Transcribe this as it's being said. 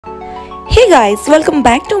Hey guys, welcome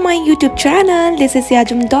back to my YouTube channel. This is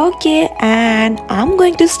Yajum Dogye and I'm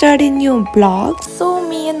going to start a new vlog. So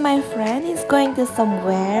me and my friend is going to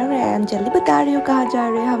somewhere and jaldi bata rahi hu kahan ja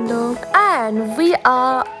rahe hum log. And we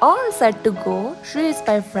are all set to go. She is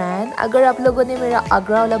my friend. अगर आप लोगों ने मेरा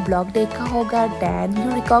आगरा वाला vlog देखा होगा then you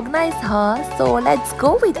recognize her. So let's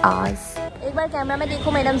go with us. एक बार camera में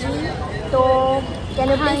देखो मैडम जी. तो can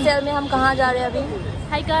you please tell me हम कहाँ जा रहे हैं अभी?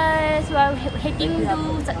 Hi guys, we are heading to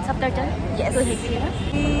Safdarjung. Yes. To head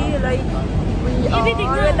We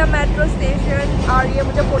are at the metro station और ये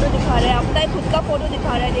मुझे फोटो दिखा रहा है. अपना खुद का फोटो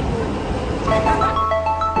दिखा रहा है. देखो.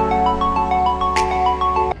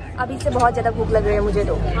 अभी से बहुत ज़्यादा भूख लग रही है मुझे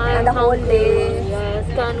तो. And the whole day.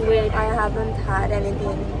 Yes, can't wait. I haven't had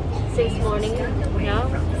anything. Since morning. Yeah.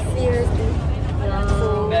 Seriously.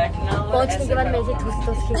 पहुंचने के बाद मैं इसे ठूस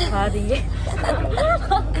के खा रही है.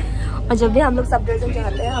 और जब भी हम लोग सफदरजंग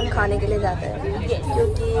जाते हैं हम खाने के लिए जाते हैं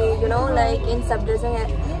क्योंकि you know like in Safdarjung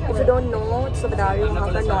if you don't know तो बता रही हूँ वहाँ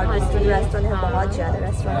पर नॉर्थ ईस्टर्न रेस्टोरेंट है. बहुत ज़्यादा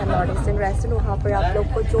रेस्टोरेंट है नॉर्थ ईस्टर्न रेस्टोरेंट. वहाँ पर आप लोग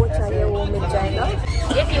को जो चाहिए वो मिल जाएगा.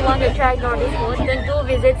 If you want to try Nordic food, then do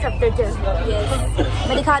visit Safdarjung. Yes.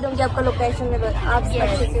 मैं दिखा दूँगी आपका लोकेशन में. आप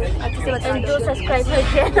अच्छे से बता दो सब्सक्राइब.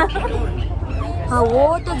 हाँ वो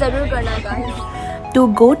तो ज़रूर करना है. To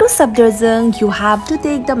go to Safdarjung, you have to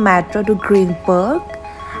take the metro to Green Park.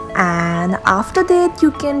 And after that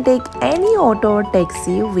you can take any auto or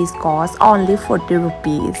taxi which costs only 40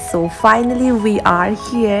 rupees. So finally we are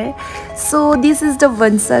here. So this is the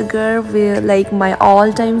Vansagar, where like my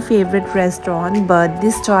all-time favorite restaurant, but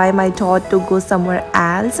this time I thought to go somewhere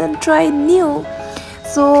else and try new.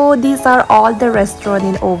 So these are all the restaurants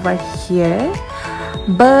in over here.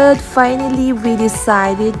 But finally we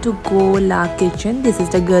decided to go La Kitchen. This is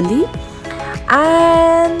the gully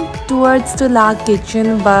and towards the La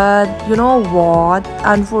Kitchen, but you know what,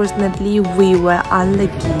 unfortunately we were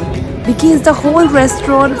unlucky because the whole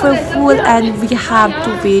restaurant were full and we have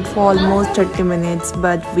to wait for almost 30 minutes.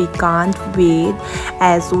 But we can't wait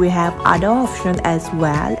as we have other options as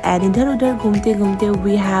well. And idhar udhar ghumte ghumte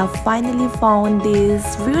we have finally found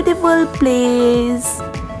this beautiful place.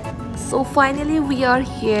 So finally we are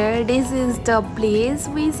here. This is the place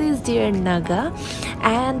which is dear Naga,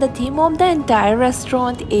 and the theme of the entire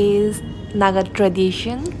restaurant is Naga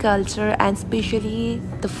tradition, culture, and especially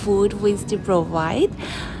the food which they provide.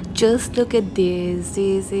 Just look at this.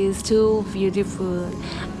 This is too beautiful.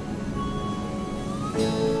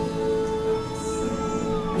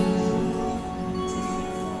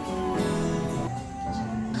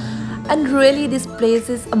 And really this place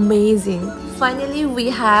is amazing. Finally we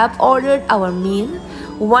have ordered our meal.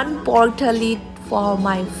 One pork thali for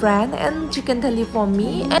my friend and chicken thali for me.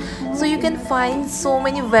 And so you can find so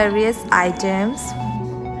many various items.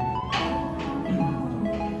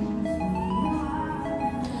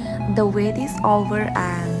 The wait is over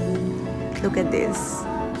and look at this.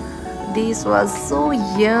 This was so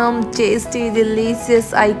yum, tasty,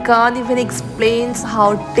 delicious. I can't even explain how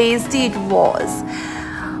tasty it was.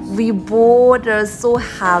 We both are so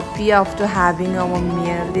happy after having our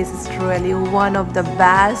meal. This is really one of the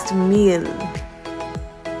best meal.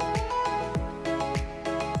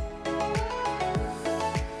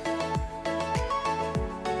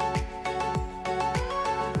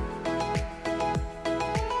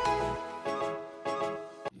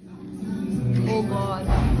 Oh God.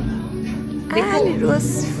 And it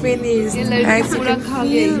was finished. As you can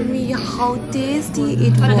feel me how tasty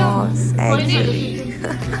it was actually.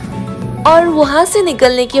 और वहाँ से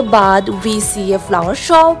निकलने के बाद we see a flower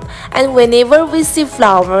shop, and whenever we see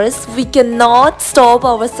flowers we cannot stop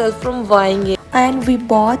ourselves from buying it. And we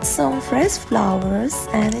bought some fresh flowers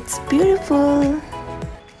and it's beautiful.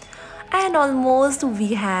 And almost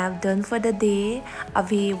we have done for the day.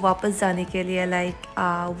 अभी वापस जाने के लिए like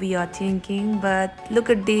we are thinking, but look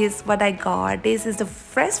at this what I got. This is the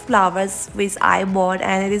fresh flowers which I bought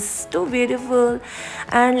and it is too beautiful.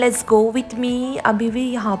 And let's go with me. अभी भी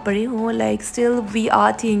यहाँ पर ही हूँ, like still we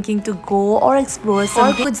are thinking to go or explore some.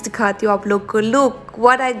 और कुछ दिखाती हूँ आप लोग को. Look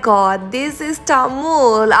what I got. This is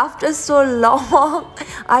Tamul. After so long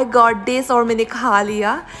I got this और मैंने खा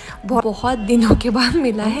लिया. बहुत दिनों के बाद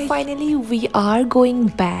मिला है. Finally we are going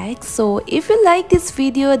back. So if you like this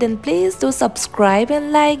video then please do subscribe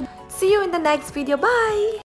and like. See you in the next video. Bye.